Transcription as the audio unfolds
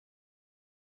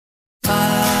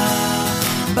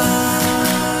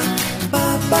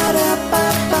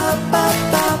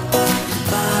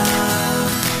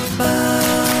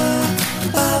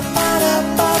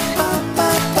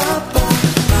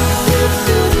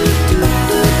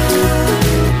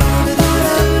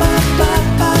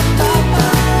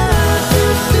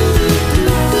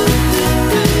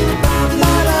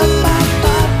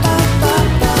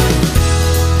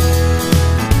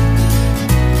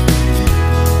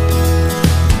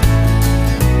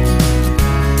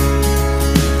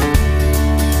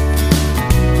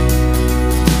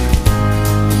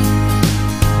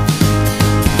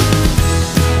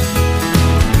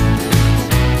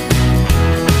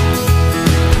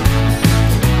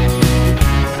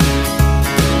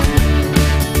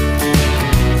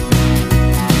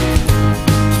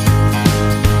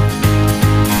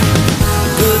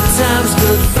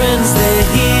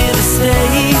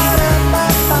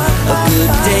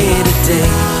day,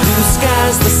 blue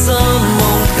skies, the sun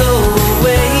won't go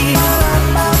away.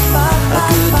 A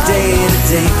good day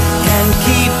today can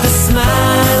keep the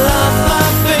smile off my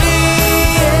face.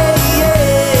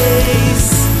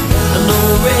 No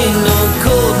rain, no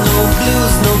cold, no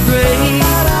blues, no gray.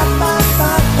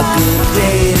 A good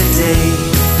day today.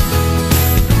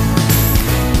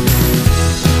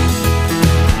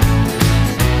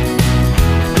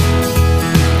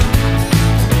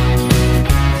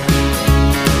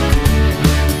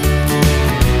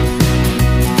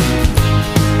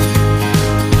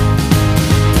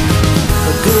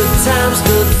 Times,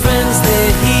 good friends,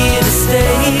 they're here to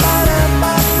stay.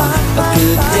 A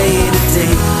good day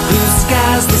today, blue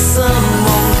skies, the sun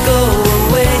won't go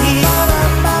away.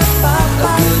 A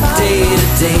good day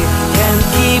today can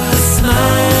keep the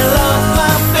smile off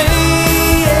my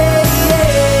face.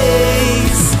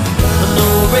 No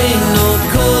rain, no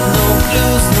cold, no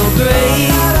blues, no gray.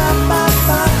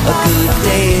 A good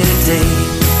day today.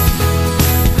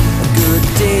 A good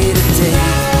day today.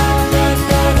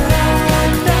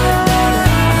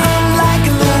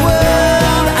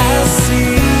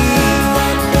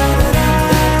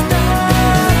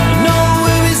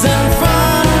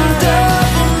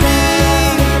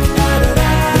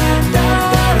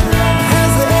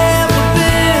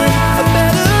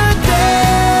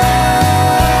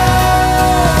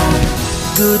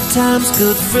 Good times,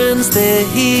 good friends, they're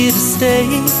here to stay.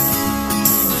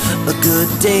 A good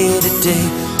day today,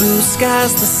 blue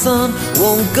skies, the sun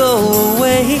won't go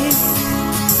away.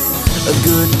 A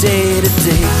good day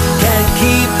today can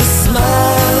keep the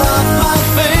smile off my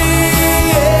face.